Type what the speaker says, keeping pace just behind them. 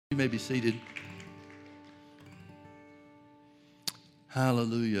may be seated.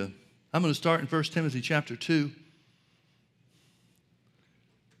 Hallelujah. I'm going to start in 1 Timothy chapter 2.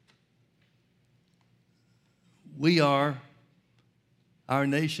 Our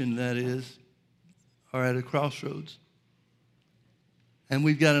nation, that is, are at a crossroads. And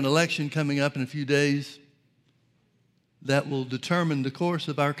we've got an election coming up in a few days that will determine the course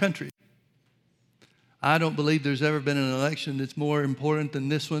of our country. I don't believe there's ever been an election that's more important than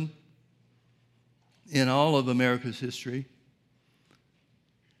this one in all of America's history,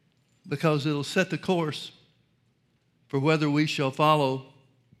 because it'll set the course for whether we shall follow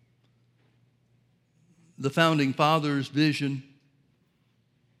the Founding Fathers' vision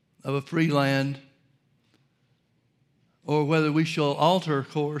of a free land, or whether we shall alter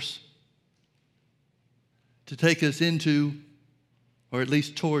course to take us into, or at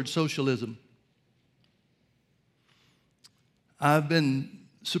least towards, socialism. I've been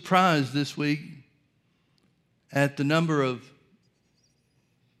surprised this week at the number of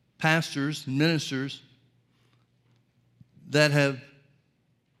pastors and ministers that have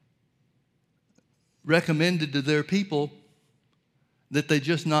recommended to their people that they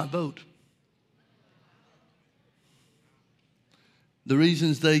just not vote. The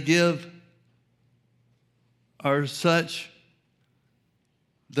reasons they give are such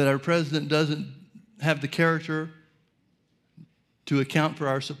that our president doesn't have the character to account for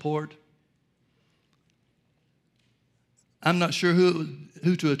our support. I'm not sure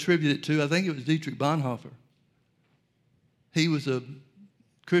who to attribute it to. I think it was Dietrich Bonhoeffer. He was a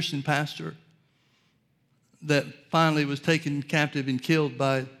Christian pastor that finally was taken captive and killed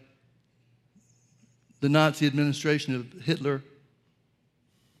by the Nazi administration of Hitler.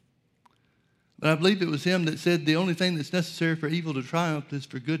 But I believe it was him that said the only thing that's necessary for evil to triumph is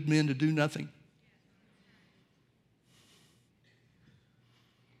for good men to do nothing.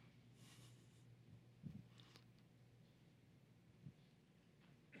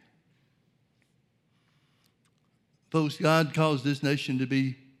 Folks, God caused this nation to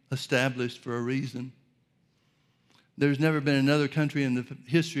be established for a reason. There's never been another country in the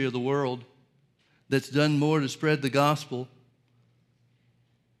history of the world that's done more to spread the gospel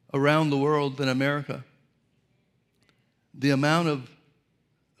around the world than America. The amount of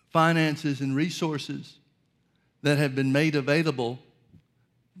finances and resources that have been made available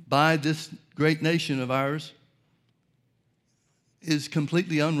by this great nation of ours is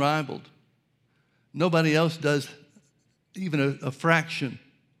completely unrivaled. Nobody else does even a fraction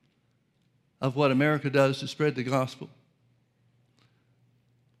of what America does to spread the gospel.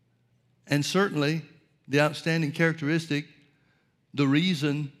 And certainly, the outstanding characteristic, the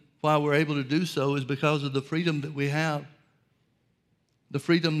reason why we're able to do so, is because of the freedom that we have, the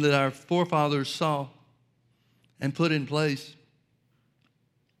freedom that our forefathers saw and put in place.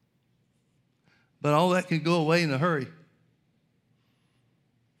 But all that can go away in a hurry.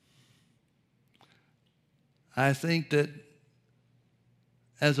 I think that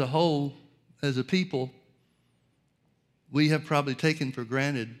as a whole, as a people, we have probably taken for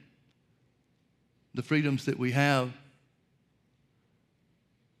granted the freedoms that we have.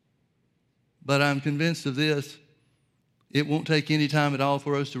 But I'm convinced of this: it won't take any time at all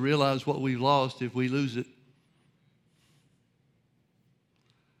for us to realize what we've lost if we lose it.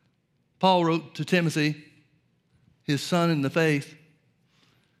 Paul wrote to Timothy, his son in the faith,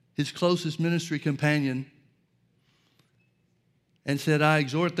 his closest ministry companion, and said, I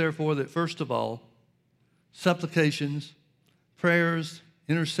exhort, therefore, that first of all, supplications, prayers,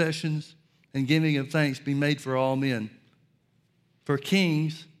 intercessions, and giving of thanks be made for all men, for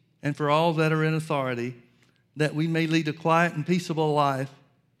kings, and for all that are in authority, that we may lead a quiet and peaceable life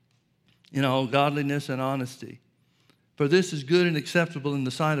in all godliness and honesty. For this is good and acceptable in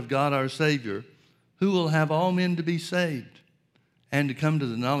the sight of God our Savior, who will have all men to be saved and to come to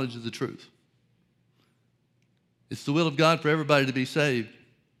the knowledge of the truth. It's the will of God for everybody to be saved.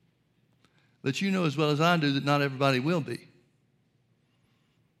 But you know as well as I do that not everybody will be.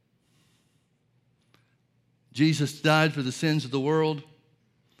 Jesus died for the sins of the world.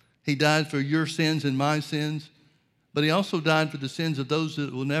 He died for your sins and my sins. But he also died for the sins of those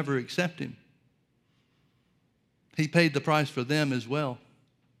that will never accept him. He paid the price for them as well.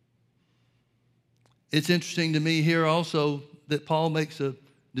 It's interesting to me here also that Paul makes a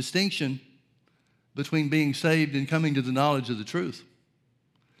distinction between being saved and coming to the knowledge of the truth.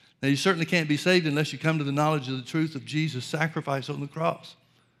 Now, you certainly can't be saved unless you come to the knowledge of the truth of Jesus' sacrifice on the cross.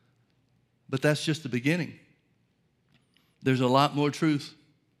 But that's just the beginning. There's a lot more truth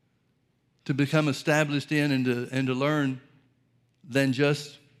to become established in and to learn than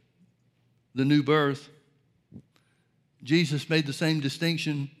just the new birth. Jesus made the same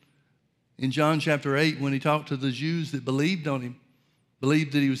distinction in John chapter 8 when he talked to the Jews that believed on him,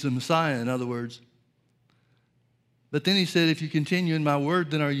 believed that he was the Messiah, in other words. But then he said, if you continue in my word,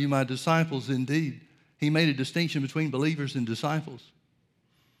 then are you my disciples indeed. He made a distinction between believers and disciples.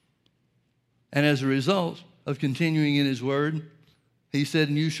 And as a result of continuing in his word, he said,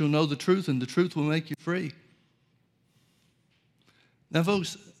 and you shall know the truth, and the truth will make you free. Now,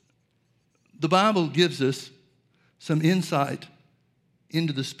 folks, the Bible gives us some insight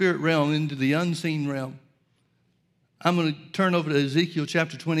into the spirit realm, into the unseen realm. I'm going to turn over to Ezekiel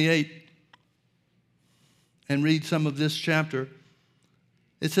chapter 28 and read some of this chapter.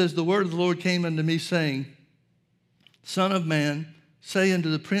 It says, the word of the Lord came unto me, saying, Son of man, say unto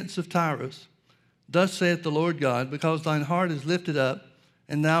the prince of Tyrus, Thus saith the Lord God, because thine heart is lifted up,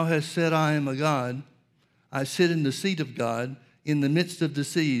 and thou hast said, I am a God. I sit in the seat of God, in the midst of the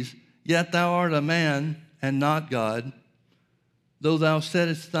seas. Yet thou art a man, and not God, though thou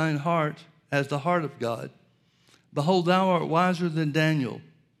settest thine heart as the heart of God. Behold, thou art wiser than Daniel.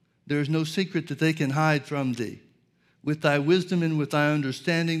 There is no secret that they can hide from thee. With thy wisdom and with thy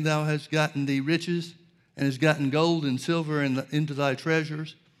understanding thou hast gotten thee riches, and hast gotten gold and silver into thy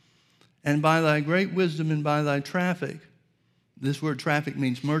treasures. And by thy great wisdom and by thy traffic, this word traffic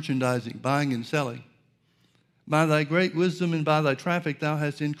means merchandising, buying and selling. By thy great wisdom and by thy traffic thou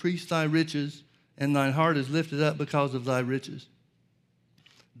hast increased thy riches, and thine heart is lifted up because of thy riches.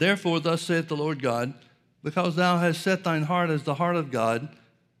 Therefore thus saith the Lord God, because thou hast set thine heart as the heart of God,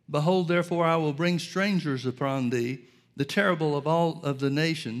 behold, therefore I will bring strangers upon thee, the terrible of all of the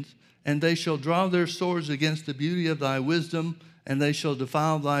nations, and they shall draw their swords against the beauty of thy wisdom, and they shall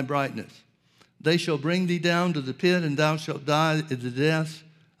defile thy brightness. They shall bring thee down to the pit, and thou shalt die at the death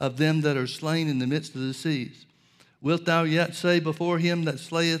of them that are slain in the midst of the seas. Wilt thou yet say before him that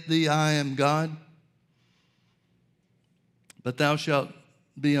slayeth thee, I am God? But thou shalt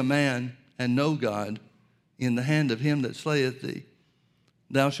be a man, and no God, in the hand of him that slayeth thee.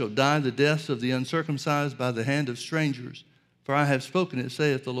 Thou shalt die the deaths of the uncircumcised by the hand of strangers, for I have spoken it,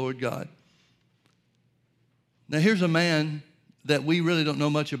 saith the Lord God. Now here's a man that we really don't know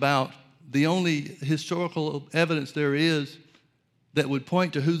much about. The only historical evidence there is that would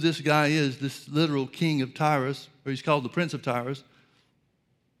point to who this guy is, this literal king of Tyrus, or he's called the Prince of Tyrus,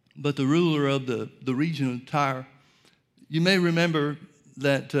 but the ruler of the region of Tyre. You may remember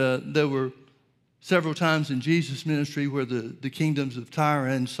that there were several times in Jesus' ministry where the kingdoms of Tyre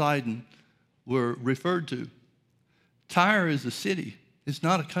and Sidon were referred to. Tyre is a city. It's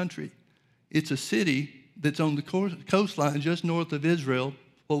not a country. It's a city that's on the coastline just north of Israel,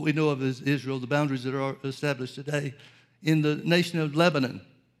 what we know of as Israel, the boundaries that are established today, in the nation of Lebanon.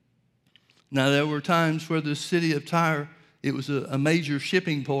 Now, there were times where the city of Tyre, it was a major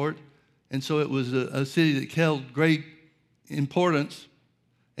shipping port, and so it was a city that held great importance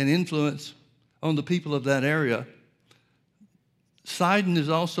and influence on the people of that area. Sidon is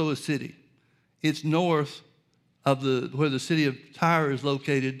also a city. It's north of where the city of Tyre is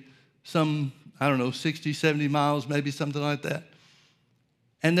located, some, 60, 70 miles, maybe something like that.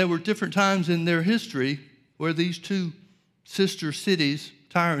 And there were different times in their history where these two sister cities,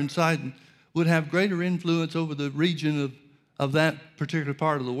 Tyre and Sidon, would have greater influence over the region of that particular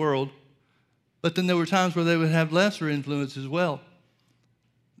part of the world. But then there were times where they would have lesser influence as well.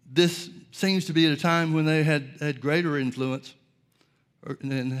 This seems to be at a time when they had greater influence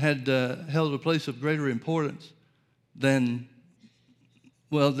and had held a place of greater importance than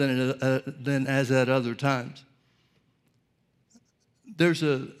as at other times. There's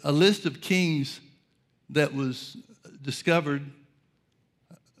a list of kings that was discovered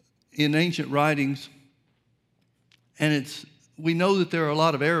in ancient writings, and we know that there are a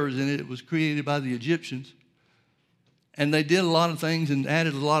lot of errors in it. It was created by the Egyptians, and they did a lot of things and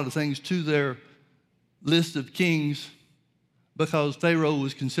added a lot of things to their list of kings because Pharaoh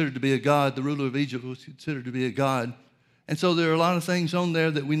was considered to be a god. The ruler of Egypt was considered to be a god. And so there are a lot of things on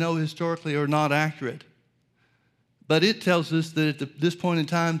there that we know historically are not accurate. But it tells us that at this point in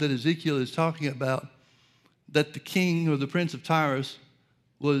time that Ezekiel is talking about, that the king or the prince of Tyrus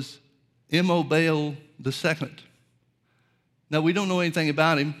was Immobaal II. Now, we don't know anything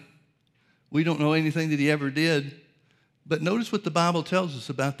about him. We don't know anything that he ever did. But notice what the Bible tells us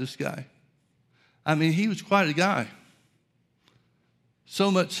about this guy. I mean, he was quite a guy. So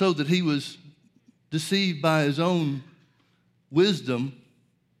much so that he was deceived by his own wisdom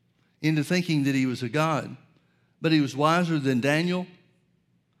into thinking that he was a god. But he was wiser than Daniel.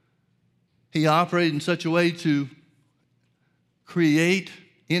 He operated in such a way to create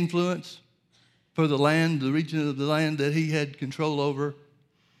influence for the land, the region of the land that he had control over.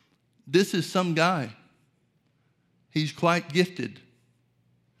 This is some guy. He's quite gifted.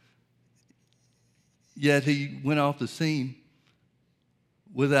 yet he went off the scene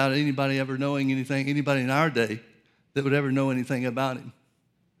without anybody ever knowing anything, anybody in our day that would ever know anything about him.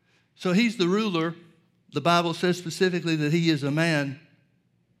 So he's the ruler. The Bible says specifically that he is a man,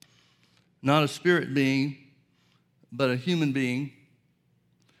 not a spirit being, but a human being.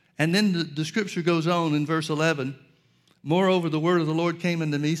 And then the scripture goes on in verse 11. Moreover, the word of the Lord came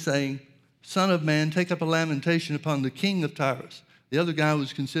unto me, saying, Son of man, take up a lamentation upon the king of Tyrus. The other guy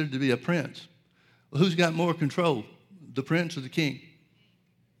was considered to be a prince. Well, who's got more control, the prince or the king?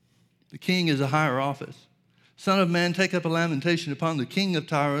 The king is a higher office. Son of man, take up a lamentation upon the king of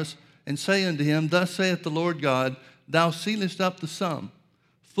Tyrus, and say unto him, Thus saith the Lord God, Thou sealest up the sum,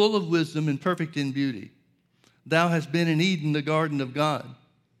 full of wisdom and perfect in beauty. Thou hast been in Eden, the garden of God.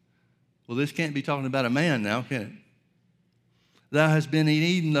 Well, this can't be talking about a man now, can it? Thou hast been in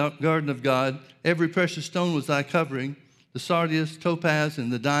Eden, the garden of God. Every precious stone was thy covering, the sardius, topaz, and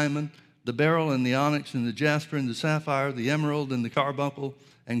the diamond, the beryl, and the onyx, and the jasper, and the sapphire, the emerald, and the carbuncle,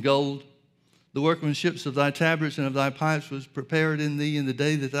 and gold. The workmanships of thy tabrets and of thy pipes was prepared in thee in the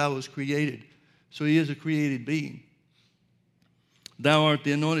day that thou wast created. So he is a created being. Thou art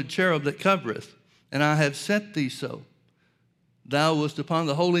the anointed cherub that covereth, and I have set thee so. Thou wast upon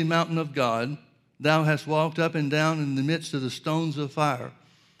the holy mountain of God. Thou hast walked up and down in the midst of the stones of fire.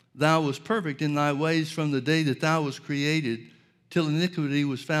 Thou wast perfect in thy ways from the day that thou wast created, till iniquity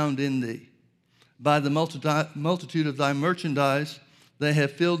was found in thee. By the multitude of thy merchandise, they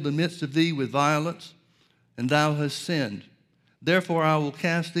have filled the midst of thee with violence, and thou hast sinned. Therefore I will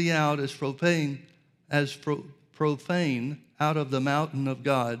cast thee out as profane out of the mountain of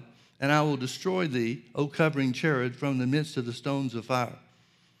God, and I will destroy thee, O covering cherub, from the midst of the stones of fire.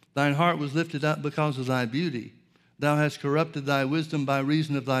 Thine heart was lifted up because of thy beauty. Thou hast corrupted thy wisdom by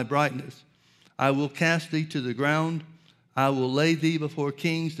reason of thy brightness. I will cast thee to the ground. I will lay thee before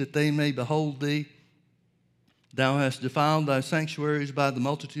kings, that they may behold thee. Thou hast defiled thy sanctuaries by the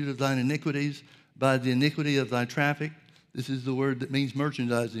multitude of thine iniquities, by the iniquity of thy traffic. This is the word that means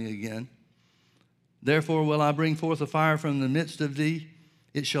merchandising again. Therefore will I bring forth a fire from the midst of thee.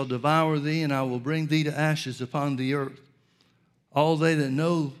 It shall devour thee, and I will bring thee to ashes upon the earth. All they that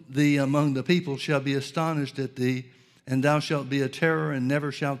know thee among the people shall be astonished at thee, and thou shalt be a terror, and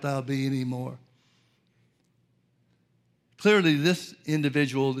never shalt thou be any more. Clearly, this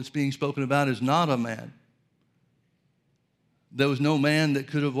individual that's being spoken about is not a man. There was no man that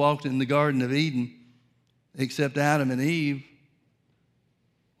could have walked in the Garden of Eden except Adam and Eve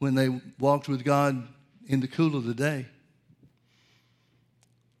when they walked with God in the cool of the day.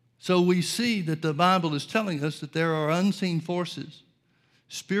 So we see that the Bible is telling us that there are unseen forces,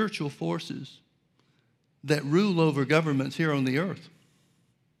 spiritual forces, that rule over governments here on the earth.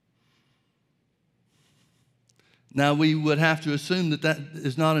 Now, we would have to assume that that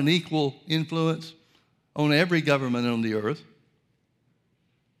is not an equal influence on every government on the earth.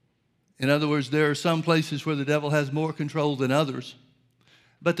 In other words, there are some places where the devil has more control than others.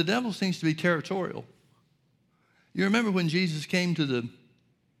 But the devil seems to be territorial. You remember when Jesus came to the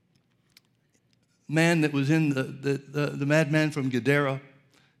man that was in the madman from Gadara?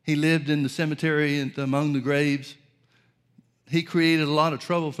 He lived in the cemetery and among the graves. He created a lot of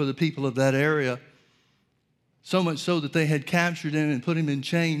trouble for the people of that area, so much so that they had captured him and put him in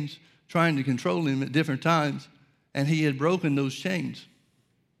chains, trying to control him at different times, and he had broken those chains.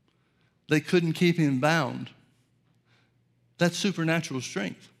 They couldn't keep him bound. That's supernatural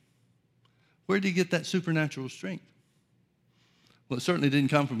strength. Where did he get that supernatural strength? Well, it certainly didn't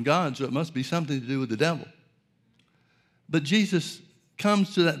come from God, so it must be something to do with the devil. But Jesus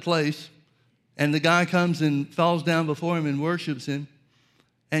comes to that place, and the guy comes and falls down before him and worships him.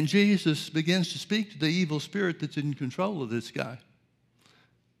 And Jesus begins to speak to the evil spirit that's in control of this guy.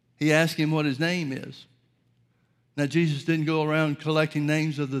 He asks him what his name is. Now, Jesus didn't go around collecting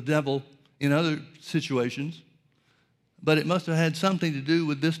names of the devil in other situations, but it must have had something to do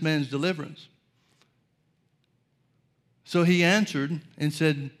with this man's deliverance. So he answered and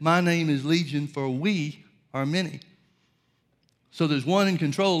said, My name is Legion, for we are many. So there's one in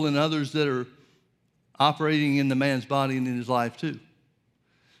control and others that are operating in the man's body and in his life too.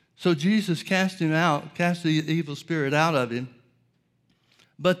 So Jesus cast him out, cast the evil spirit out of him.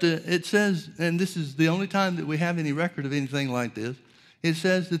 But it says, and this is the only time that we have any record of anything like this, it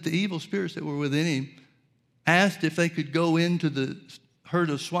says that the evil spirits that were within him asked if they could go into the herd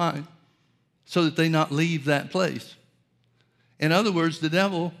of swine so that they not leave that place. In other words, the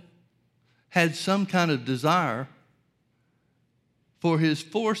devil had some kind of desire for his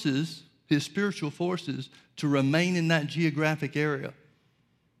forces, his spiritual forces, to remain in that geographic area.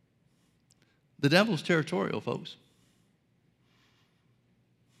 The devil's territorial, folks.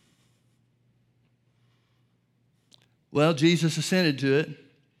 Well, Jesus ascended to it,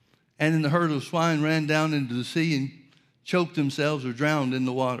 and then the herd of swine ran down into the sea and choked themselves or drowned in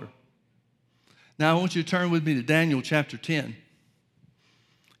the water. Now, I want you to turn with me to Daniel chapter 10.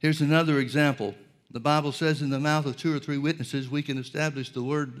 Here's another example. The Bible says in the mouth of 2 or 3 witnesses, we can establish the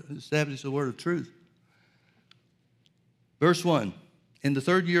word of truth. Verse 1, in the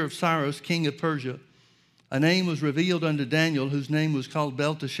 3rd year of Cyrus, king of Persia, a name was revealed unto Daniel, whose name was called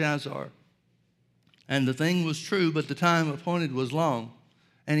Belteshazzar. And the thing was true, but the time appointed was long.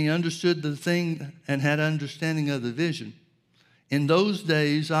 And he understood the thing and had understanding of the vision. In those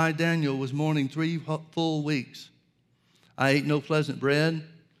days, I, Daniel, was mourning 3 full weeks. I ate no pleasant bread,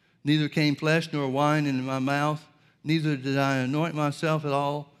 neither came flesh nor wine into my mouth, neither did I anoint myself at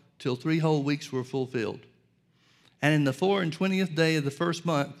all, till 3 whole weeks were fulfilled. And in the 24th day of the 1st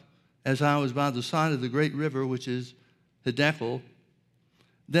month, as I was by the side of the great river, which is Hiddekel,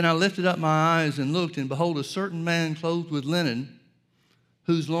 then I lifted up my eyes and looked, and behold, a certain man clothed with linen,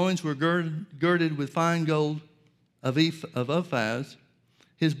 whose loins were girded with fine gold of Uphaz.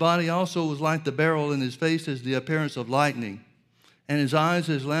 His body also was like the beryl, and his face as the appearance of lightning, and his eyes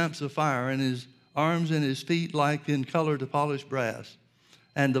as lamps of fire, and his arms and his feet like in color to polished brass,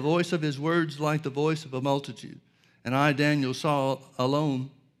 and the voice of his words like the voice of a multitude. And I, Daniel alone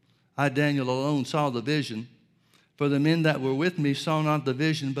saw the vision. For the men that were with me saw not the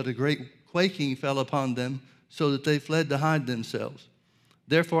vision, but a great quaking fell upon them, so that they fled to hide themselves.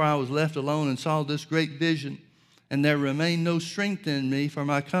 Therefore I was left alone and saw this great vision, and there remained no strength in me, for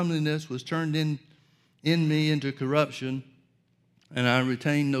my comeliness was turned in me into corruption, and I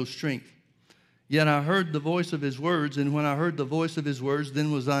retained no strength. Yet I heard the voice of his words, and when I heard the voice of his words,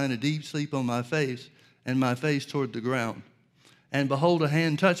 then was I in a deep sleep on my face, and my face toward the ground. And behold, a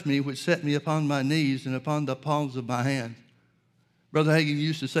hand touched me, which set me upon my knees and upon the palms of my hands. Brother Hagin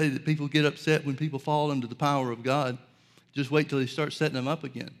used to say that people get upset when people fall under the power of God. Just wait till he starts setting them up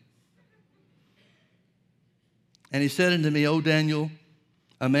again. And he said unto me, O Daniel,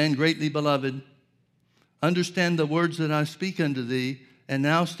 a man greatly beloved, understand the words that I speak unto thee, and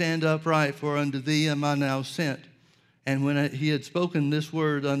now stand upright, for unto thee am I now sent. And when he had spoken this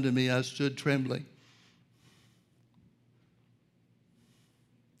word unto me, I stood trembling.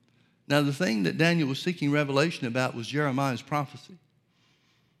 Now, the thing that Daniel was seeking revelation about was Jeremiah's prophecy.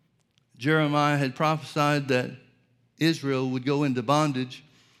 Jeremiah had prophesied that Israel would go into bondage,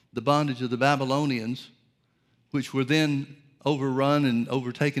 the bondage of the Babylonians, which were then overrun and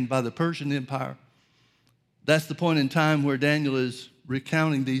overtaken by the Persian Empire. That's the point in time where Daniel is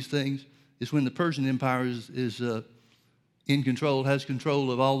recounting these things, is when the Persian Empire is in control, has control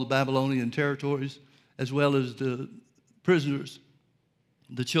of all the Babylonian territories, as well as the prisoners,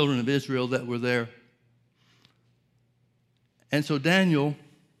 the children of Israel that were there. And so Daniel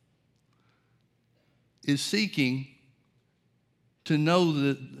is seeking to know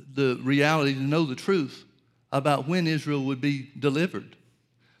the reality, to know the truth about when Israel would be delivered.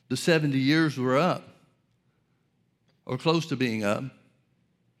 The 70 years were up, or close to being up.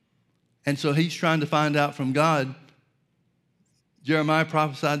 And so he's trying to find out from God. Jeremiah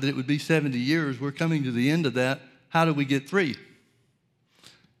prophesied that it would be 70 years. We're coming to the end of that. How do we get free?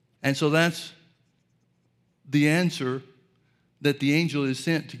 And so that's the answer that the angel is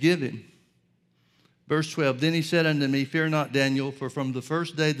sent to give him. Verse 12, then he said unto me, fear not, Daniel, for from the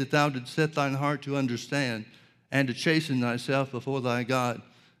first day that thou didst set thine heart to understand and to chasten thyself before thy God,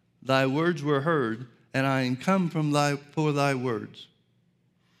 thy words were heard, and I am come for thy words.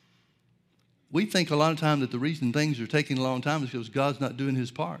 We think a lot of time that the reason things are taking a long time is because God's not doing his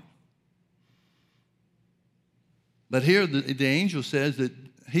part. But here the angel says that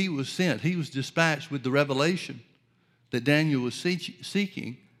he was sent, he was dispatched with the revelation that Daniel was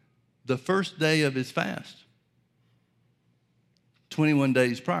seeking the first day of his fast, 21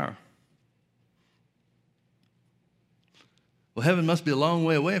 days prior. Well, heaven must be a long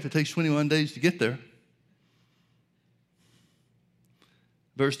way away if it takes 21 days to get there.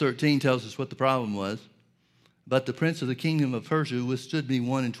 Verse 13 tells us what the problem was. But the prince of the kingdom of Persia withstood me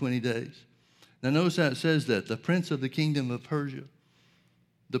 21 days. Now notice how it says that, the prince of the kingdom of Persia.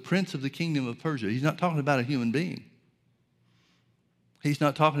 The prince of the kingdom of Persia. He's not talking about a human being. He's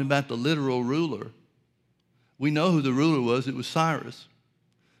not talking about the literal ruler. We know who the ruler was. It was Cyrus.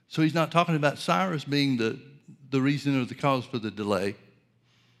 So he's not talking about Cyrus being the reason or the cause for the delay.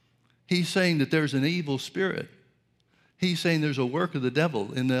 He's saying that there's an evil spirit. He's saying there's a work of the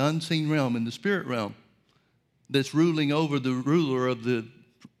devil in the unseen realm, in the spirit realm, that's ruling over the ruler of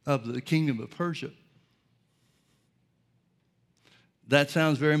the kingdom of Persia. That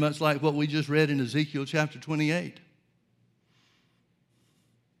sounds very much like what we just read in Ezekiel chapter 28.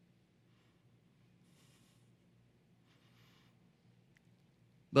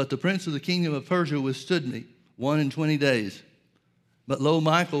 But the prince of the kingdom of Persia withstood me 21 days. But lo,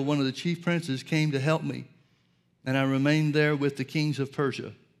 Michael, one of the chief princes, came to help me, and I remained there with the kings of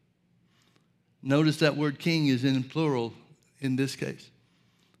Persia. Notice that word king is in plural in this case.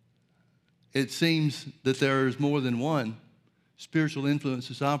 It seems that there is more than one spiritual influence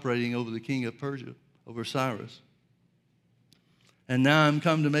is operating over the king of Persia, over Cyrus. And now I'm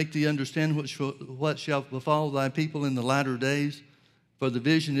come to make thee understand what shall befall thy people in the latter days, for the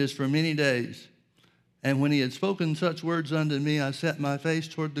vision is for many days. And when he had spoken such words unto me, I set my face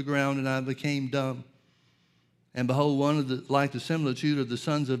toward the ground, and I became dumb. And behold, one of the, like the similitude of the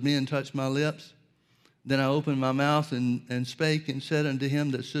sons of men, touched my lips. Then I opened my mouth and spake and said unto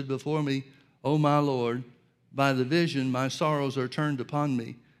him that stood before me, O my Lord, by the vision my sorrows are turned upon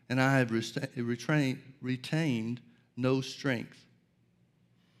me, and I have retained no strength.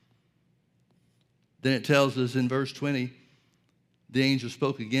 Then it tells us in verse 20, the angel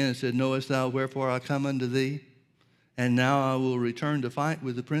spoke again and said, Knowest thou wherefore I come unto thee? And now I will return to fight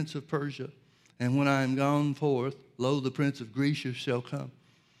with the prince of Persia. And when I am gone forth, lo, the prince of Grecia shall come.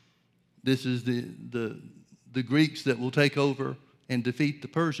 This is the Greeks that will take over and defeat the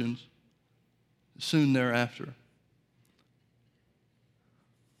Persians soon thereafter.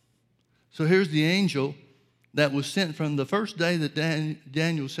 So here's the angel that was sent from the first day that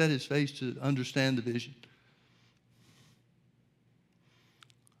Daniel set his face to understand the vision.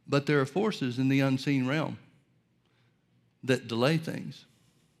 But there are forces in the unseen realm that delay things.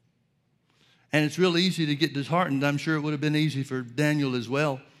 And it's real easy to get disheartened. I'm sure it would have been easy for Daniel as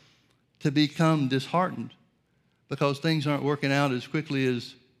well to become disheartened because things aren't working out as quickly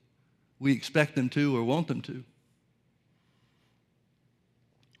as we expect them to or want them to.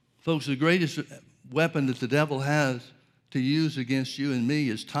 Folks, the greatest weapon that the devil has to use against you and me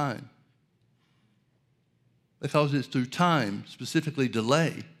is time. Because it's through time, specifically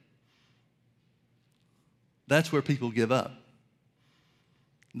delay, that's where people give up.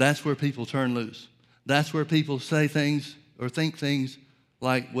 That's where people turn loose. That's where people say things or think things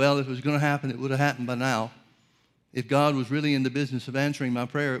like, well, if it was going to happen, it would have happened by now. If God was really in the business of answering my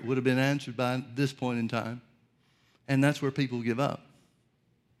prayer, it would have been answered by this point in time. And that's where people give up.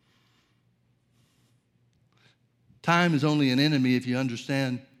 Time is only an enemy if you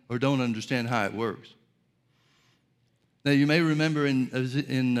understand or don't understand how it works. Now, you may remember in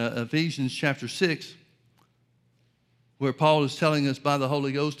Ephesians chapter 6, where Paul is telling us by the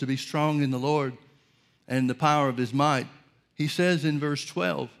Holy Ghost to be strong in the Lord and the power of his might. He says in verse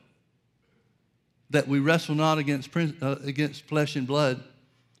 12 that we wrestle not against flesh and blood,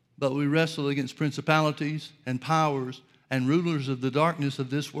 but we wrestle against principalities and powers and rulers of the darkness of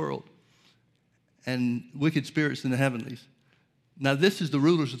this world and wicked spirits in the heavenlies. Now, this is the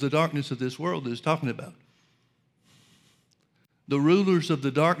rulers of the darkness of this world that it's talking about. The rulers of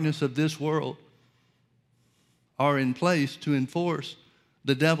the darkness of this world are in place to enforce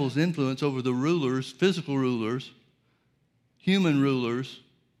the devil's influence over the rulers, physical rulers, human rulers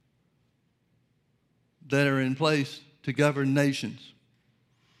that are in place to govern nations.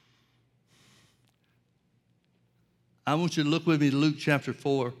 I want you to look with me to Luke chapter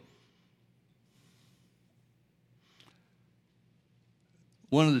 4.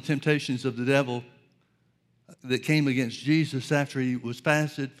 One of the temptations of the devil that came against Jesus after he was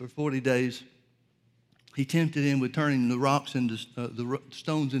fasted for 40 days, he tempted him with turning the rocks into the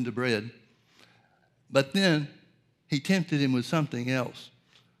stones into bread. But then he tempted him with something else.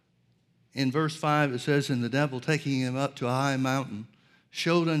 In verse 5 it says, And the devil, taking him up to a high mountain,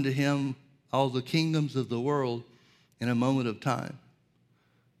 showed unto him all the kingdoms of the world in a moment of time.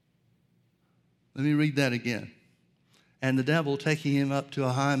 Let me read that again. And the devil, taking him up to a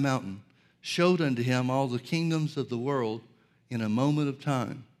high mountain, showed unto him all the kingdoms of the world in a moment of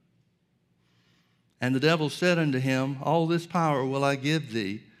time. And the devil said unto him, All this power will I give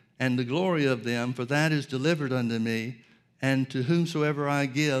thee, and the glory of them, for that is delivered unto me, and to whomsoever I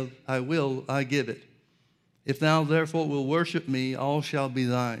give, I give it. If thou therefore wilt worship me, all shall be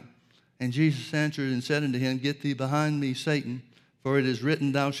thine. And Jesus answered and said unto him, Get thee behind me, Satan, for it is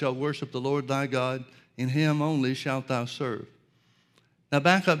written, Thou shalt worship the Lord thy God, in him only shalt thou serve. Now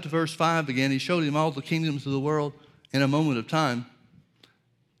back up to verse 5 again. He showed him all the kingdoms of the world in a moment of time.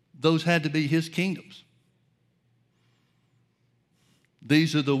 Those had to be his kingdoms.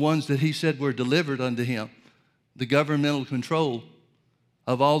 These are the ones that he said were delivered unto him. The governmental control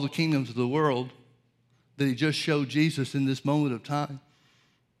of all the kingdoms of the world that he just showed Jesus in this moment of time.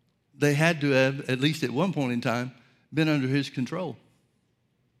 They had to have, at least at one point in time, been under his control.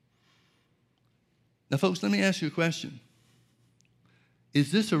 Now, folks, let me ask you a question.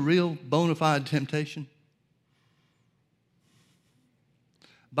 Is this a real bona fide temptation?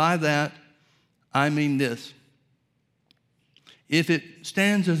 By that, I mean this. If it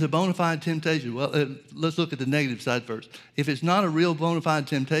stands as a bona fide temptation, well, let's look at the negative side first. If it's not a real bona fide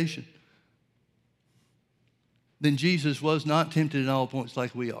temptation, then Jesus was not tempted in all points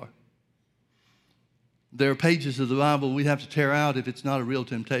like we are. There are pages of the Bible we have to tear out if it's not a real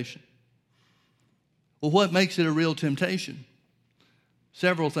temptation. Well, what makes it a real temptation?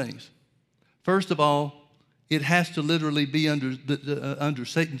 Several things. First of all, it has to literally be under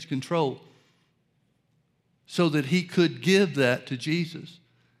Satan's control so that he could give that to Jesus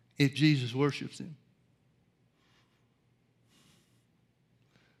if Jesus worships him.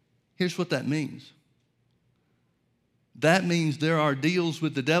 Here's what that means. That means there are deals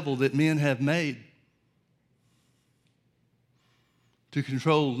with the devil that men have made to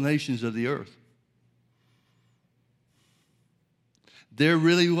control nations of the earth. There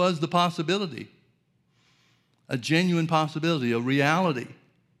really was the possibility, a genuine possibility, a reality,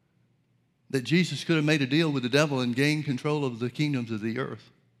 that Jesus could have made a deal with the devil and gained control of the kingdoms of the earth.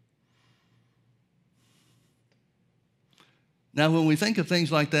 Now, when we think of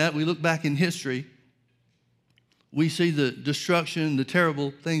things like that, we look back in history, we see the destruction, the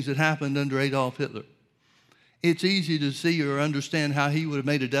terrible things that happened under Adolf Hitler. It's easy to see or understand how he would have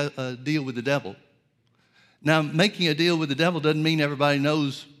made a deal with the devil. Now, making a deal with the devil doesn't mean everybody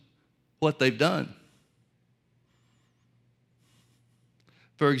knows what they've done.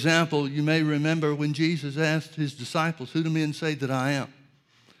 For example, you may remember when Jesus asked his disciples, "Who do men say that I am?"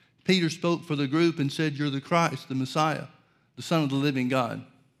 Peter spoke for the group and said, "You're the Christ, the Messiah, the Son of the living God."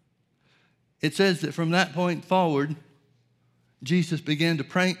 It says that from that point forward, Jesus began to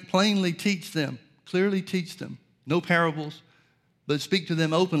plainly teach them, clearly teach them, no parables, but speak to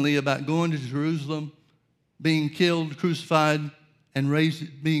them openly about going to Jerusalem, being killed, crucified, and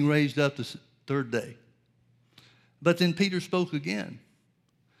being raised up the third day. But then Peter spoke again.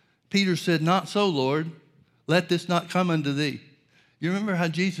 Peter said, "Not so, Lord. Let this not come unto thee." You remember how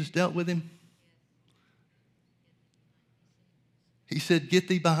Jesus dealt with him? He said, "Get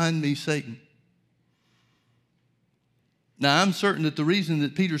thee behind me, Satan." Now, I'm certain that the reason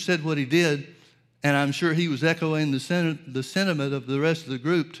that Peter said what he did, and I'm sure he was echoing the sentiment of the rest of the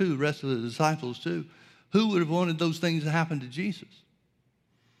group too, the rest of the disciples too. Who would have wanted those things to happen to Jesus?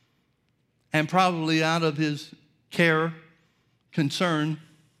 And probably out of his care, concern,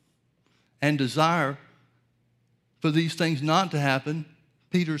 and desire for these things not to happen,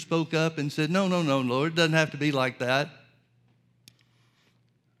 Peter spoke up and said, "No, Lord, it doesn't have to be like that."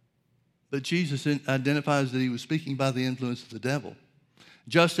 But Jesus identifies that he was speaking by the influence of the devil.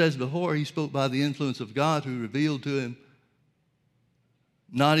 Just as before, he spoke by the influence of God, who revealed to him,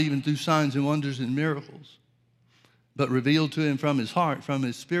 not even through signs and wonders and miracles, but revealed to him from his heart, from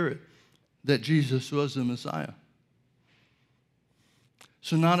his spirit, that Jesus was the Messiah.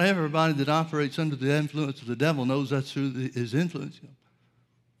 So not everybody that operates under the influence of the devil knows that's who is influencing them.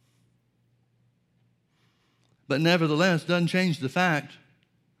 But nevertheless, it doesn't change the fact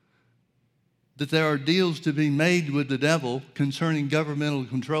that there are deals to be made with the devil concerning governmental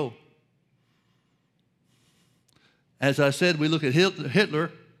control. As I said, we look at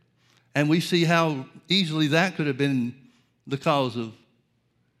Hitler, and we see how easily that could have been the cause of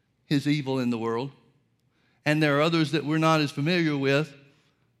his evil in the world. And there are others that we're not as familiar with.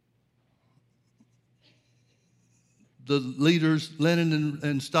 The leaders, Lenin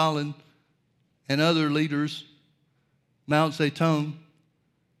and Stalin, and other leaders, Mao Zedong,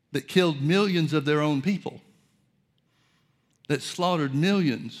 that killed millions of their own people, that slaughtered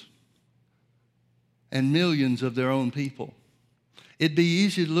millions and millions of their own people. It'd be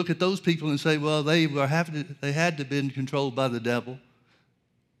easy to look at those people and say, well, they had to have been controlled by the devil.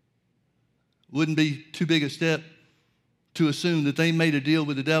 Wouldn't be too big a step to assume that they made a deal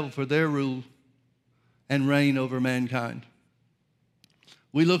with the devil for their rule and reign over mankind.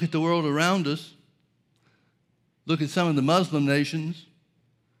 We look at the world around us, look at some of the Muslim nations,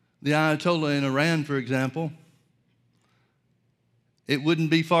 the Ayatollah in Iran, for example. It wouldn't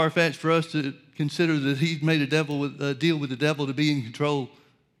be far-fetched for us to consider that he's made a deal with the devil to be in control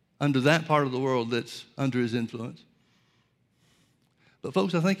under that part of the world that's under his influence. But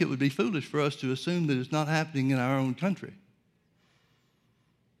folks, I think it would be foolish for us to assume that it's not happening in our own country.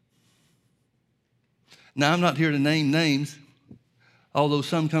 Now, I'm not here to name names, although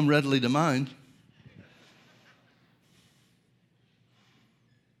some come readily to mind.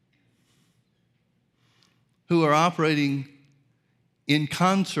 Who are operating in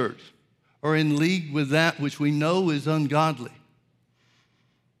concert or in league with that which we know is ungodly,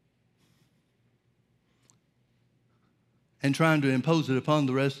 and trying to impose it upon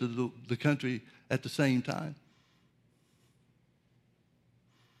the rest of the country at the same time.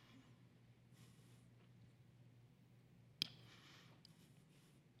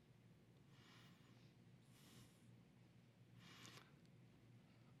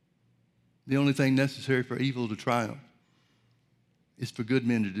 the only thing necessary for evil to triumph is for good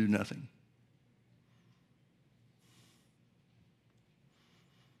men to do nothing.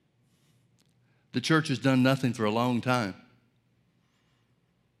 The church has done nothing for a long time.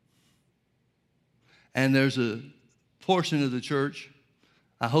 And there's a portion of the church,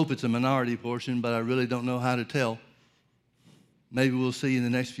 I hope it's a minority portion, but I really don't know how to tell. Maybe we'll see in the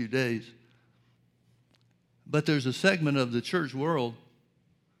next few days. But there's a segment of the church world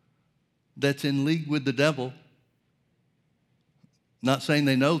that's in league with the devil. Not saying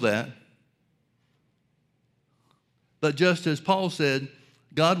they know that. But just as Paul said,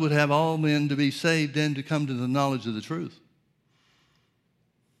 God would have all men to be saved and to come to the knowledge of the truth.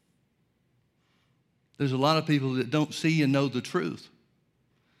 There's a lot of people that don't see and know the truth.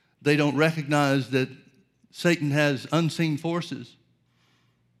 They don't recognize that Satan has unseen forces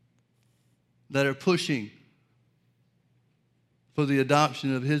that are pushing for the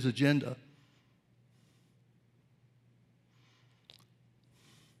adoption of his agenda.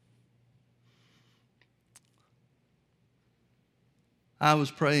 I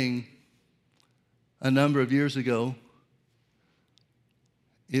was praying a number of years ago.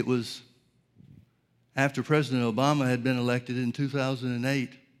 It was after President Obama had been elected in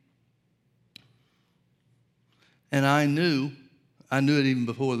 2008. And I knew it even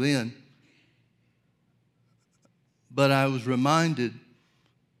before then, but I was reminded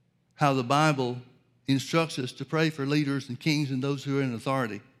how the Bible instructs us to pray for leaders and kings and those who are in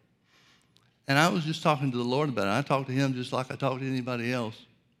authority. And I was just talking to the Lord about it. I talked to him just like I talk to anybody else.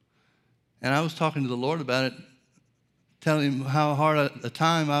 And I was talking to the Lord about it, telling him how hard a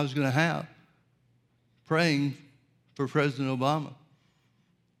time I was going to have praying for President Obama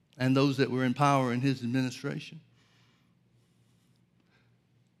and those that were in power in his administration.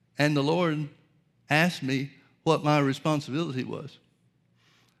 And the Lord asked me what my responsibility was.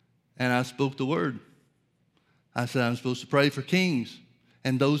 And I spoke the word. I said, I'm supposed to pray for kings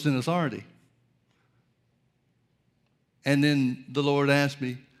and those in authority. And then the Lord asked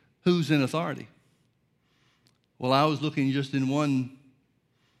me, who's in authority? Well, I was looking just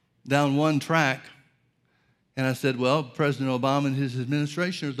down one track, and I said, well, President Obama and his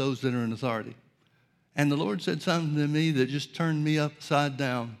administration are those that are in authority. And the Lord said something to me that just turned me upside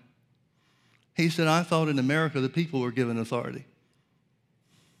down. He said, I thought in America the people were given authority.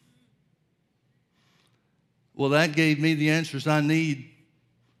 Well, that gave me the answers I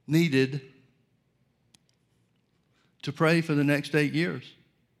needed to pray for the next 8 years.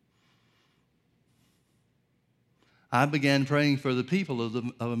 I began praying for the people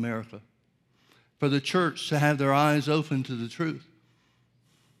of America, for the church to have their eyes open to the truth.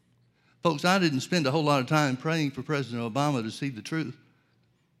 Folks, I didn't spend a whole lot of time praying for President Obama to see the truth,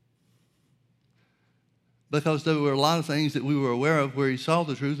 because there were a lot of things that we were aware of where he saw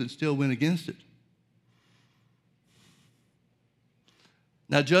the truth and still went against it.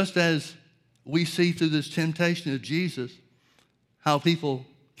 Now, just as we see through this temptation of Jesus how people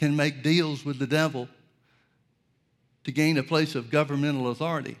can make deals with the devil to gain a place of governmental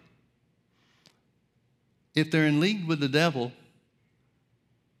authority, if they're in league with the devil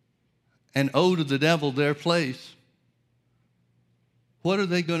and owe to the devil their place, what are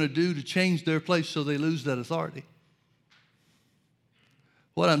they going to do to change their place so they lose that authority?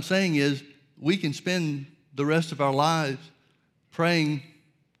 What I'm saying is we can spend the rest of our lives praying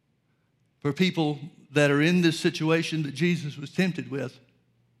for people that are in this situation that Jesus was tempted with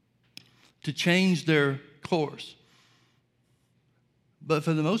to change their course. But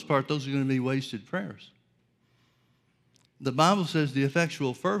for the most part, those are going to be wasted prayers. The Bible says the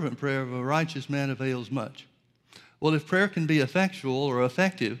effectual, fervent prayer of a righteous man avails much. Well, if prayer can be effectual or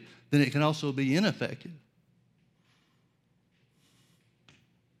effective, then it can also be ineffective.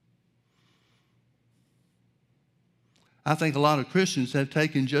 I think a lot of Christians have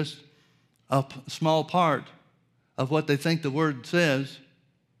taken just a small part of what they think the Word says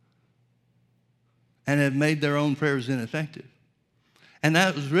and have made their own prayers ineffective. And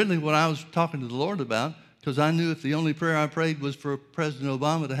that was really what I was talking to the Lord about, because I knew if the only prayer I prayed was for President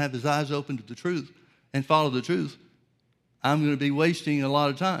Obama to have his eyes open to the truth and follow the truth, I'm going to be wasting a lot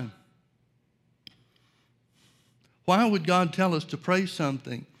of time. Why would God tell us to pray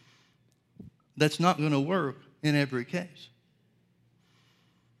something that's not going to work in every case?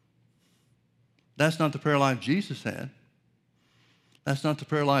 That's not the prayer life Jesus had. That's not the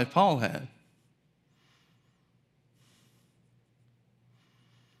prayer life Paul had.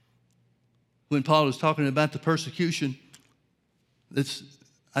 When Paul is talking about the persecution that's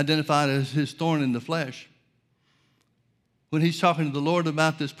identified as his thorn in the flesh, when he's talking to the Lord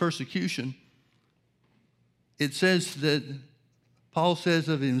about this persecution, it says that Paul says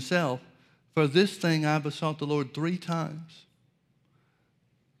of himself, For this thing I besought the Lord 3 times,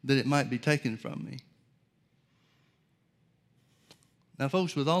 that it might be taken from me. Now,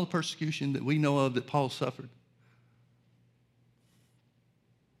 folks, with all the persecution that we know of that Paul suffered,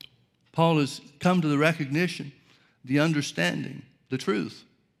 Paul has come to the recognition, the understanding, the truth,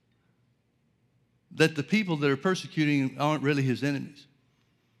 that the people that are persecuting him aren't really his enemies.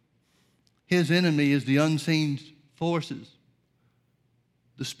 His enemy is the unseen forces,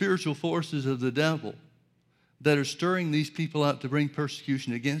 the spiritual forces of the devil that are stirring these people up to bring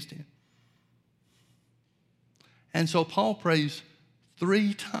persecution against him. And so Paul prays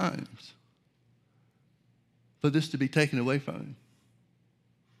 3 times for this to be taken away from him.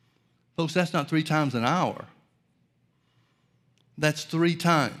 Folks, that's not 3 times an hour. That's 3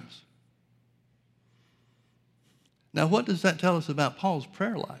 times. Now, what does that tell us about Paul's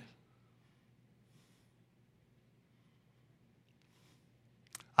prayer life?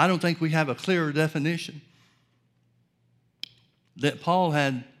 I don't think we have a clearer definition that Paul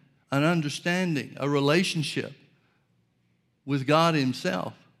had an understanding, a relationship with God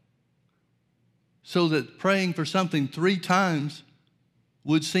himself, so that praying for something 3 times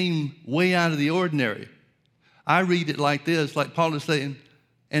would seem way out of the ordinary. I read it like this, like Paul is saying,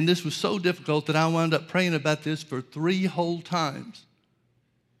 and this was so difficult that I wound up praying about this for 3 whole times.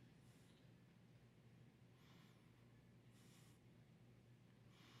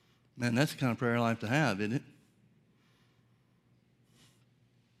 Man, that's the kind of prayer life to have, isn't it?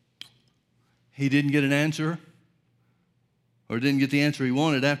 He didn't get an answer, or didn't get the answer he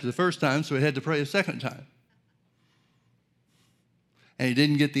wanted after the first time, so he had to pray a second time. And he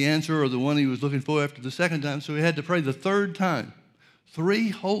didn't get the answer or the one he was looking for after the second time, so he had to pray the third time. 3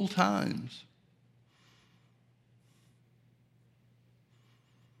 whole times.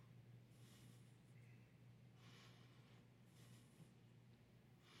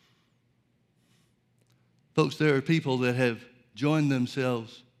 Folks, there are people that have joined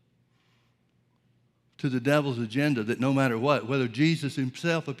themselves to the devil's agenda that no matter what, whether Jesus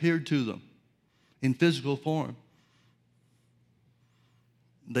himself appeared to them in physical form,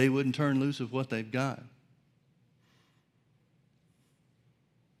 they wouldn't turn loose of what they've got.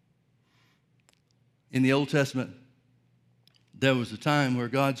 In the Old Testament, there was a time where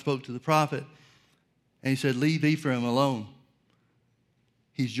God spoke to the prophet and he said, leave Ephraim alone.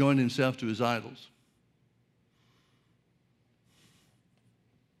 He's joined himself to his idols.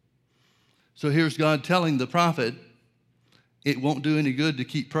 So here's God telling the prophet, it won't do any good to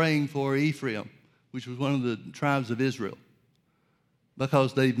keep praying for Ephraim, which was one of the tribes of Israel,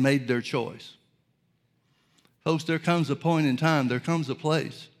 because they've made their choice. Folks, there comes a point in time, there comes a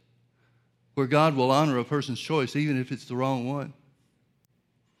place where God will honor a person's choice, even if it's the wrong one.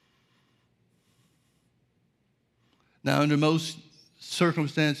 Now, under most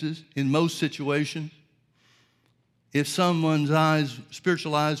circumstances, in most situations, if someone's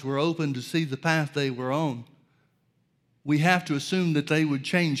spiritual eyes were open to see the path they were on, we have to assume that they would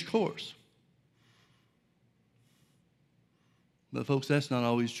change course. But folks, that's not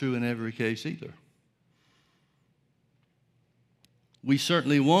always true in every case either. We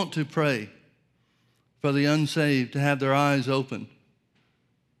certainly want to pray for the unsaved to have their eyes open.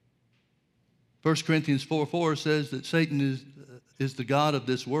 1 Corinthians 4:4 says that Satan is the god of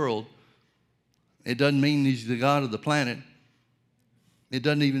this world. It doesn't mean he's the god of the planet. It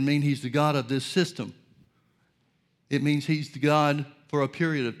doesn't even mean he's the god of this system. It means he's the god for a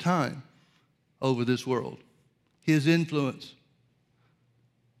period of time over this world. His influence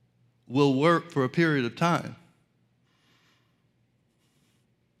will work for a period of time.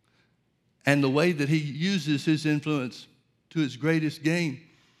 And the way that he uses his influence to its greatest gain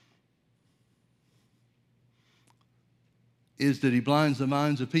is that he blinds the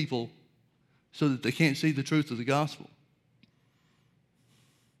minds of people so that they can't see the truth of the gospel.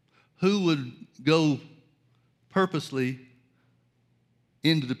 Who would go purposely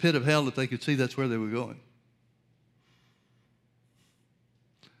into the pit of hell if they could see that's where they were going?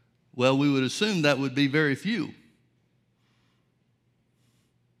 Well, we would assume that would be very few.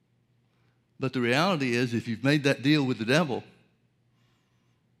 But the reality is, if you've made that deal with the devil,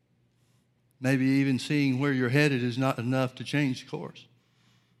 maybe even seeing where you're headed is not enough to change course.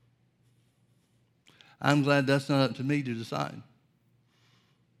 I'm glad that's not up to me to decide.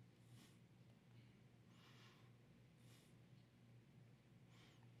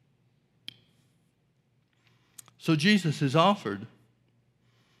 So Jesus has offered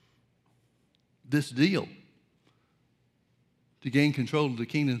this deal to gain control of the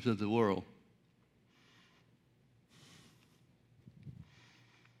kingdoms of the world.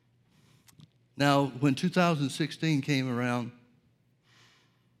 Now, when 2016 came around,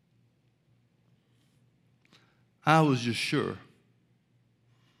 I was just sure,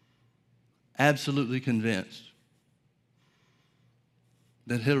 absolutely convinced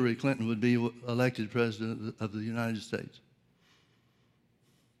that Hillary Clinton would be elected president of the United States.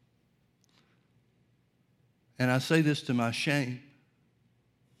 And I say this to my shame,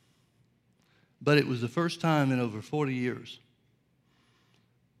 but it was the first time in over 40 years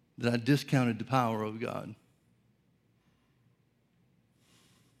that I discounted the power of God.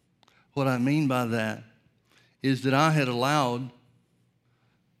 What I mean by that is that I had allowed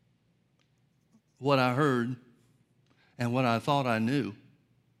what I heard and what I thought I knew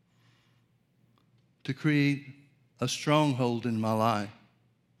to create a stronghold in my life.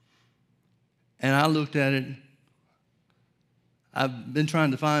 And I looked at it. I've been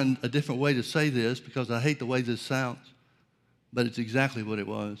trying to find a different way to say this because I hate the way this sounds, but it's exactly what it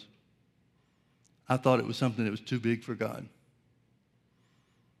was. I thought it was something that was too big for God.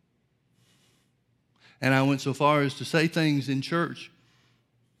 And I went so far as to say things in church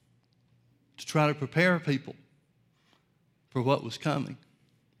to try to prepare people for what was coming.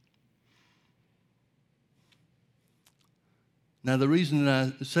 Now, the reason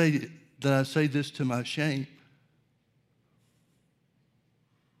that I say this to my shame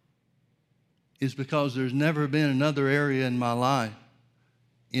is because there's never been another area in my life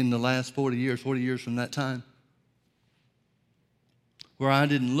in the last 40 years from that time, where I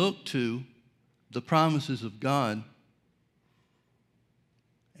didn't look to the promises of God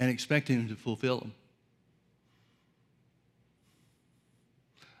and expect Him to fulfill them.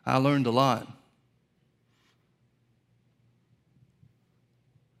 I learned a lot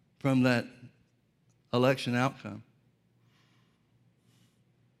from that election outcome.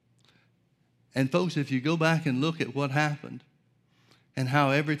 And folks, if you go back and look at what happened and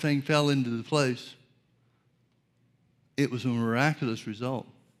how everything fell into the place, it was a miraculous result.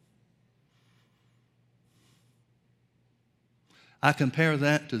 I compare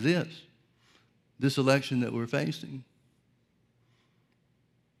that to this election that we're facing.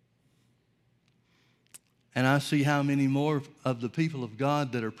 And I see how many more of the people of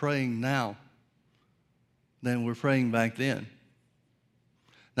God that are praying now than were praying back then.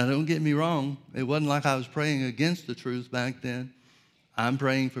 Now, don't get me wrong. It wasn't like I was praying against the truth back then. I'm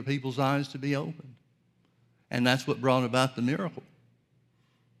praying for people's eyes to be opened. And that's what brought about the miracle.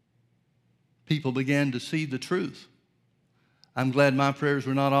 People began to see the truth. I'm glad my prayers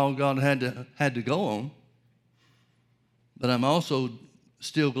were not all God had to go on. But I'm also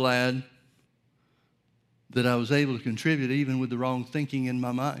still glad that I was able to contribute even with the wrong thinking in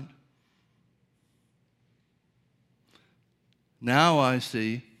my mind. Now I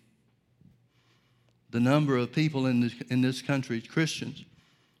see the number of people in this country, Christians,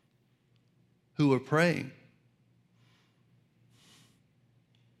 who are praying.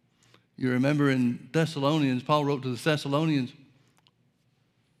 You remember in Thessalonians, Paul wrote to the Thessalonians,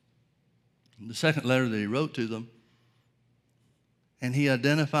 in the second letter that he wrote to them, and he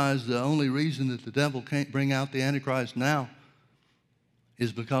identifies the only reason that the devil can't bring out the Antichrist now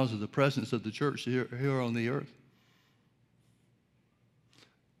is because of the presence of the church here on the earth.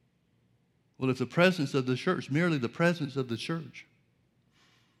 Well, if the presence of the church, merely the presence of the church,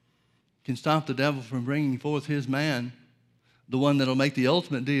 can stop the devil from bringing forth his man, the one that'll make the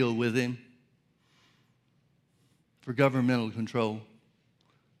ultimate deal with him for governmental control,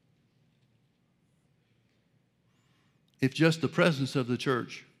 if just the presence of the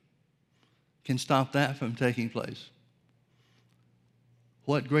church can stop that from taking place,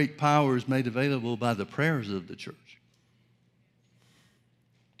 what great power is made available by the prayers of the church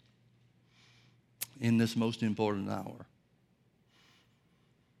in this most important hour?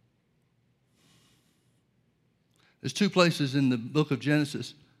 There's two places in the book of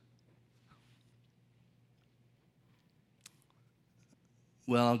Genesis.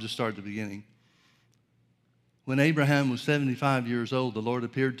 Well, I'll just start at the beginning. When Abraham was 75 years old, the Lord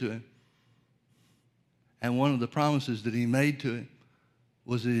appeared to him. And one of the promises that he made to him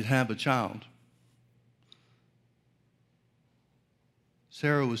was that he'd have a child.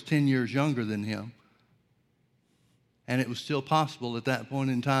 Sarah was 10 years younger than him. And it was still possible at that point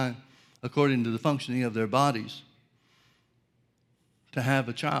in time, according to the functioning of their bodies, to have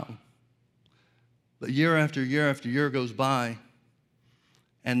a child. But year after year after year goes by,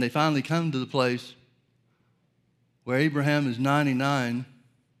 and they finally come to the place where Abraham is 99,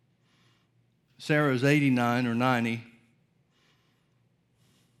 Sarah is 89 or 90,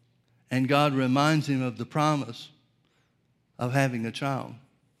 and God reminds him of the promise of having a child.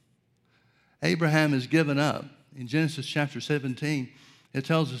 Abraham has given up. In Genesis chapter 17, it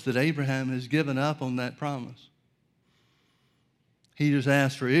tells us that Abraham has given up on that promise. He just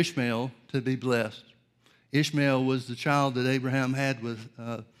asked for Ishmael to be blessed. Ishmael was the child that Abraham had with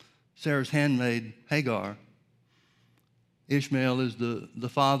Sarah's handmaid, Hagar. Ishmael is the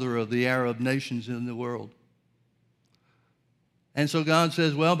father of the Arab nations in the world. And so God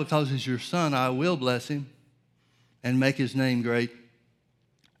says, well, because he's your son, I will bless him and make his name great.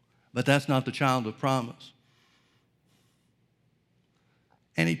 But that's not the child of promise.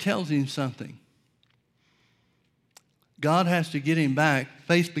 And he tells him something. God has to get him back.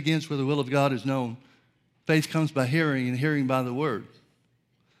 Faith begins where the will of God is known. Faith comes by hearing, and hearing by the word.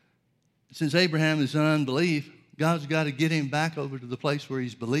 Since Abraham is in unbelief, God's got to get him back over to the place where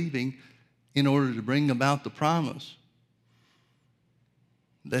he's believing in order to bring about the promise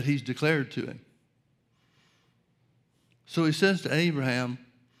that he's declared to him. So he says to Abraham,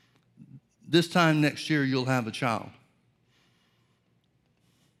 this time next year you'll have a child.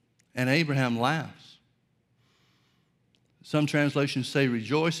 And Abraham laughs. Some translations say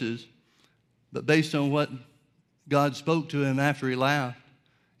rejoices, but based on what God spoke to him after he laughed,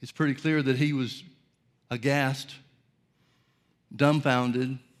 it's pretty clear that he was aghast,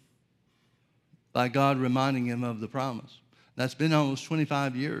 dumbfounded by God reminding him of the promise. That's been almost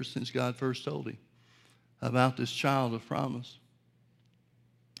 25 years since God first told him about this child of promise.